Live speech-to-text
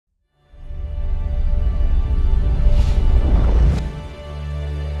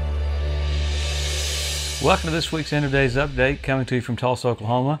Welcome to this week's End of Days Update, coming to you from Tulsa,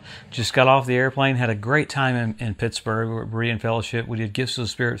 Oklahoma. Just got off the airplane, had a great time in Pittsburgh. We were at Berean Fellowship. We did Gifts of the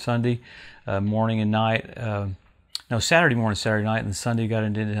Spirit Sunday morning and night. Saturday morning, Saturday night, and Sunday got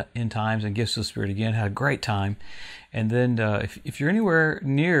into End Times and Gifts of the Spirit again. Had a great time. And then if you're anywhere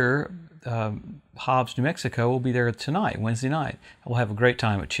near Hobbs, New Mexico, we'll be there tonight, Wednesday night. We'll have a great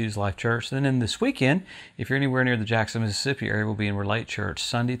time at Choose Life Church. And then this weekend, if you're anywhere near the Jackson, Mississippi area, we'll be in Relate Church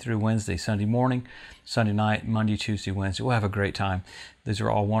Sunday through Wednesday, Sunday morning, Sunday night, Monday, Tuesday, Wednesday. We'll have a great time. These are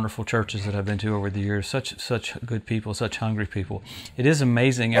all wonderful churches that I've been to over the years. Such good people, such hungry people. It is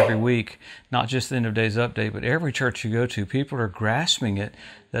amazing every week, not just the End of Days Update, but every church you go to, people are grasping it,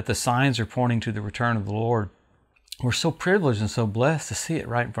 that the signs are pointing to the return of the Lord. We're so privileged and so blessed to see it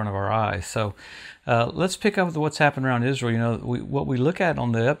right in front of our eyes. So let's pick up with what's happened around Israel. You know, what we look at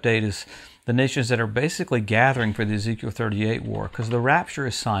on the update is the nations that are basically gathering for the Ezekiel 38 war, because the rapture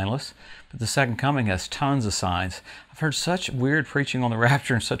is signless, but the second coming has tons of signs. I've heard such weird preaching on the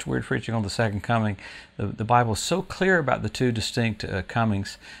rapture and such weird preaching on the second coming. The Bible is so clear about the two distinct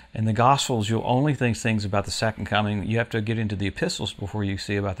comings. In the Gospels, you'll only think things about the second coming. You have to get into the epistles before you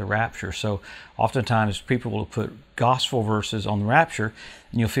see about the rapture. So oftentimes people will put gospel verses on the rapture,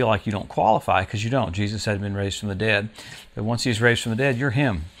 and you'll feel like you don't qualify because you don't. Jesus had been raised from the dead. But once he's raised from the dead, you're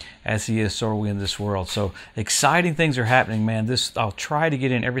him. As he is, so are we in this world. So exciting things are happening, man. I'll try to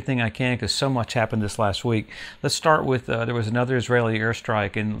get in everything I can because so much happened this last week. Let's start with, there was another Israeli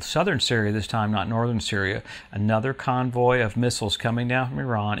airstrike in southern Syria this time, not northern Syria. Another convoy of missiles coming down from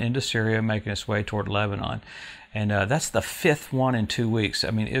Iran into Syria, making its way toward Lebanon. And that's the fifth one in 2 weeks.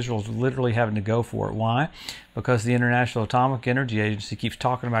 I mean, Israel's literally having to go for it. Why? Because the International Atomic Energy Agency keeps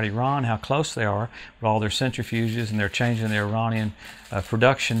talking about Iran, how close they are with all their centrifuges, and they're changing their Iranian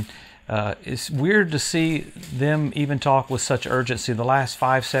production. It's weird to see them even talk with such urgency. The last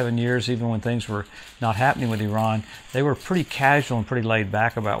 5-7 years, even when things were not happening with Iran, they were pretty casual and pretty laid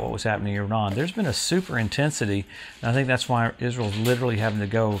back about what was happening in Iran. There's been a super intensity, and I think that's why Israel's literally having to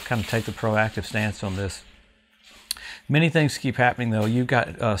go kind of take the proactive stance on this. Many things keep happening, though. You've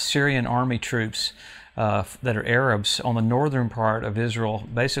got Syrian army troops that are Arabs on the northern part of Israel.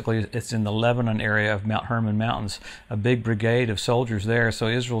 Basically, it's in the Lebanon area of Mount Hermon Mountains, a big brigade of soldiers there. So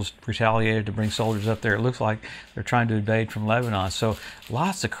Israel's retaliated to bring soldiers up there. It looks like they're trying to invade from Lebanon. So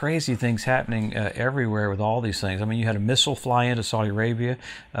lots of crazy things happening everywhere with all these things. I mean, you had a missile fly into Saudi Arabia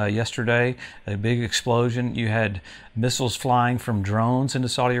yesterday, a big explosion. You had missiles flying from drones into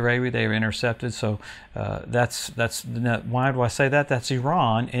Saudi Arabia. They were intercepted. So why do I say that? That's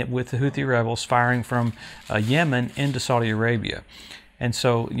Iran with the Houthi rebels firing from Yemen into Saudi Arabia. And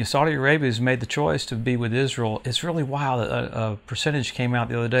so Saudi Arabia has made the choice to be with Israel. It's really wild. A percentage came out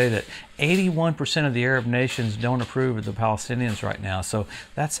the other day that 81% of the Arab nations don't approve of the Palestinians right now. So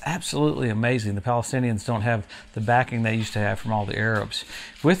that's absolutely amazing. The Palestinians don't have the backing they used to have from all the Arabs.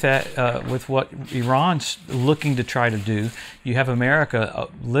 With that, with what Iran's looking to try to do, you have America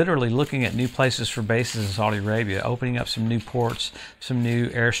literally looking at new places for bases in Saudi Arabia, opening up some new ports, some new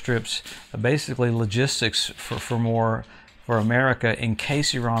airstrips, basically logistics for more for America in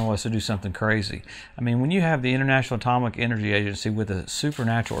case Iran was to do something crazy. I mean, when you have the International Atomic Energy Agency with a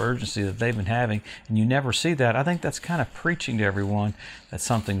supernatural urgency that they've been having, and you never see that, I think that's kind of preaching to everyone that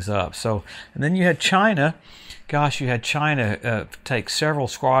something's up. So, and then you had China. Gosh, you had China take several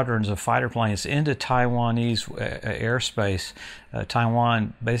squadrons of fighter planes into Taiwanese airspace.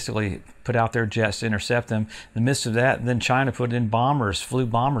 Taiwan basically put out their jets to intercept them. In the midst of that, then China put in bombers, flew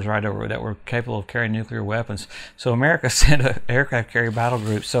bombers right over that were capable of carrying nuclear weapons. So America sent an aircraft carrier battle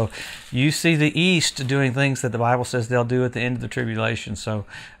group. So you see the East doing things that the Bible says they'll do at the end of the tribulation. So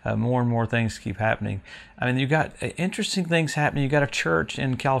more and more things keep happening. I mean, you got interesting things happening. You got a church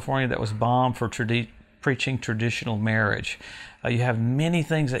in California that was bombed for preaching traditional marriage. You have many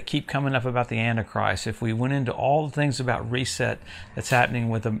things that keep coming up about the Antichrist. If we went into all the things about reset that's happening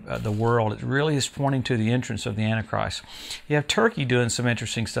with the world, it really is pointing to the entrance of the Antichrist. You have Turkey doing some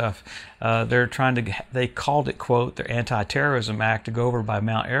interesting stuff. They're trying to, they called it, quote, their Anti-Terrorism Act to go over by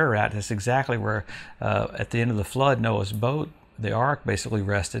Mount Ararat. That's exactly where, at the end of the flood, Noah's boat, the ark, basically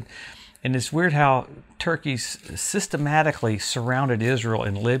rested. And it's weird how Turkey systematically surrounded Israel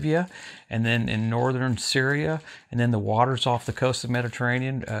in Libya and then in northern Syria and then the waters off the coast of the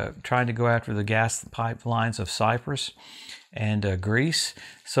Mediterranean, trying to go after the gas pipelines of Cyprus and Greece.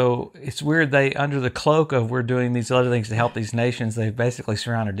 So it's weird, they, under the cloak of we're doing these other things to help these nations, they've basically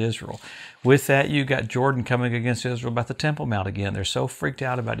surrounded Israel. With that, you got Jordan coming against Israel about the Temple Mount again. They're so freaked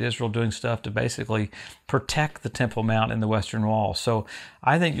out about Israel doing stuff to basically protect the Temple Mount and the Western Wall. So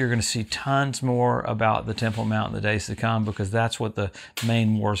I think you're going to see tons more about the Temple Mount in the days to come, because that's what the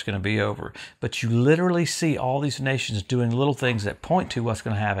main war is going to be over. But you literally see all these nations doing little things that point to what's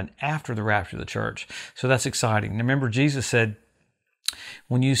going to happen after the rapture of the church. So that's exciting. Remember, Jesus said,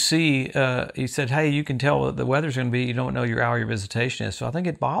 when you see, he said, hey, you can tell what the weather's going to be. You don't know your hour your visitation is. So I think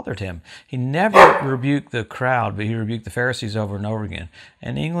it bothered him. He never rebuked the crowd, but he rebuked the Pharisees over and over again.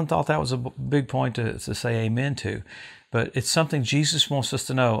 And England thought that was a big point to say amen to. But it's something Jesus wants us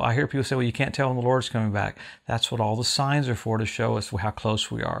to know. I hear people say, well, you can't tell when the Lord's coming back. That's what all the signs are for, to show us how close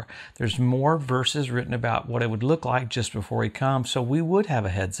we are. There's more verses written about what it would look like just before he comes, so we would have a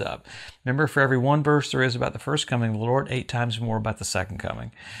heads up. Remember, for every one verse there is about the first coming of the Lord, 8 times more about the second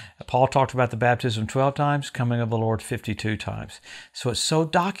coming. Paul talked about the baptism 12 times, coming of the Lord 52 times. So it's so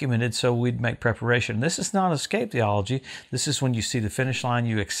documented, so we'd make preparation. This is not escape theology. This is when you see the finish line,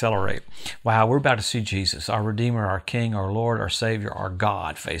 you accelerate. Wow, we're about to see Jesus, our Redeemer, our King, our Lord, our Savior, our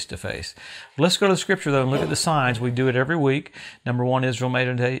God, face to face. Let's go to the Scripture, though, and look at the signs. We do it every week. Number 1, Israel made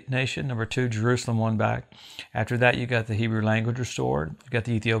a nation. Number 2, Jerusalem won back. After that, you got the Hebrew language restored. You got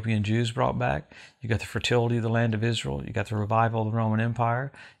the Ethiopian Jews brought back. You got the fertility of the land of Israel. You got the revival of the Roman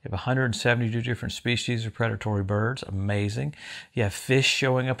Empire. You have 172 different species of predatory birds. Amazing. You have fish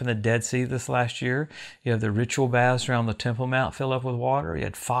showing up in the Dead Sea this last year. You have the ritual baths around the Temple Mount fill up with water. You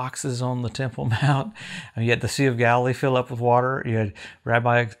had foxes on the Temple Mount. You had the Sea of Galilee fill up with water. You had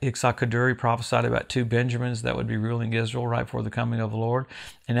Rabbi Yitzhak Kaduri prophesied about 2 Benjamins that would be ruling Israel right before the coming of the Lord.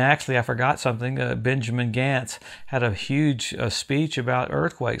 And actually, I forgot something. Benjamin Gantz had a huge speech about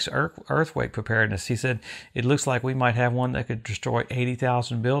earthquakes, earthquake preparedness. He said, it looks like we might have one that could destroy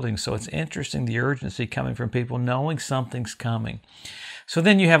 80,000 buildings. So it's interesting, the urgency coming from people knowing something's coming. So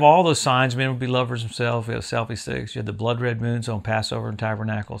then you have all those signs. Men would be lovers themselves. We have selfie sticks. You have the blood red moons on Passover and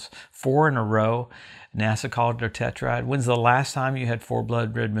Tabernacles, 4 in a row. NASA called it a tetrad. When's the last time you had 4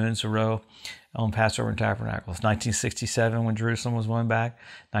 blood red moons in a row on Passover and Tabernacles? 1967 when Jerusalem was won back,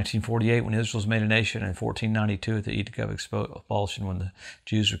 1948 when Israel was made a nation, and 1492 at the Edict of Expulsion when the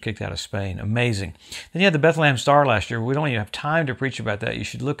Jews were kicked out of Spain. Amazing. Then you had the Bethlehem Star last year. We don't even have time to preach about that. You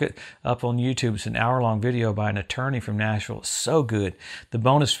should look it up on YouTube. It's an hour-long video by an attorney from Nashville. It's so good. The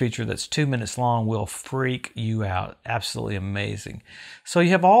bonus feature that's 2 minutes long will freak you out. Absolutely amazing. So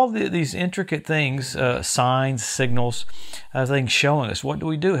you have all these intricate things, signs, signals, things showing us. What do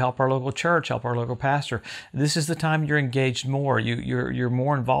we do? Help our local church, help our local pastor. This is the time you're engaged more. You're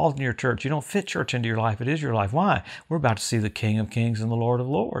more involved in your church. You don't fit church into your life. It is your life. Why? We're about to see the King of Kings and the Lord of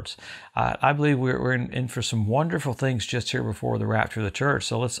Lords. I believe we're in for some wonderful things just here before the rapture of the church.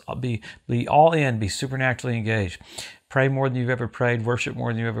 So let's be all in, be supernaturally engaged. Pray more than you've ever prayed, worship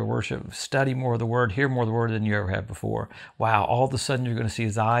more than you ever worshiped, study more of the Word, hear more of the Word than you ever have before. Wow, all of a sudden you're going to see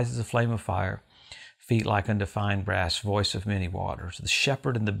His eyes as a flame of fire, feet like unto fine brass, voice of many waters, the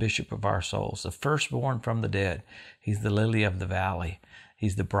shepherd and the bishop of our souls, the firstborn from the dead. He's the lily of the valley.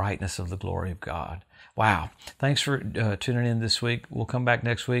 He's the brightness of the glory of God. Wow. Thanks for tuning in this week. We'll come back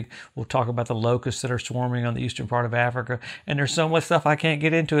next week. We'll talk about the locusts that are swarming on the eastern part of Africa. And there's so much stuff I can't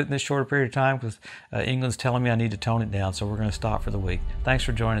get into it in this shorter period of time because England's telling me I need to tone it down. So we're going to stop for the week. Thanks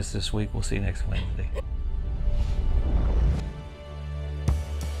for joining us this week. We'll see you next Wednesday.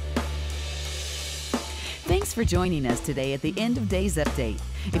 Thanks for joining us today at the End of Days Update.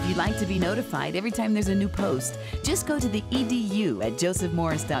 If you'd like to be notified every time there's a new post, just go to the edu at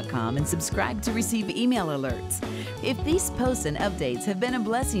josephmorris.com and subscribe to receive email alerts. If these posts and updates have been a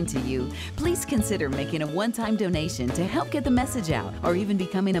blessing to you, please consider making a one-time donation to help get the message out, or even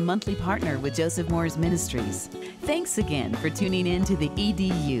becoming a monthly partner with Joseph Morris Ministries. Thanks again for tuning in to the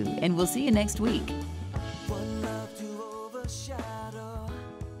EDU, and we'll see you next week.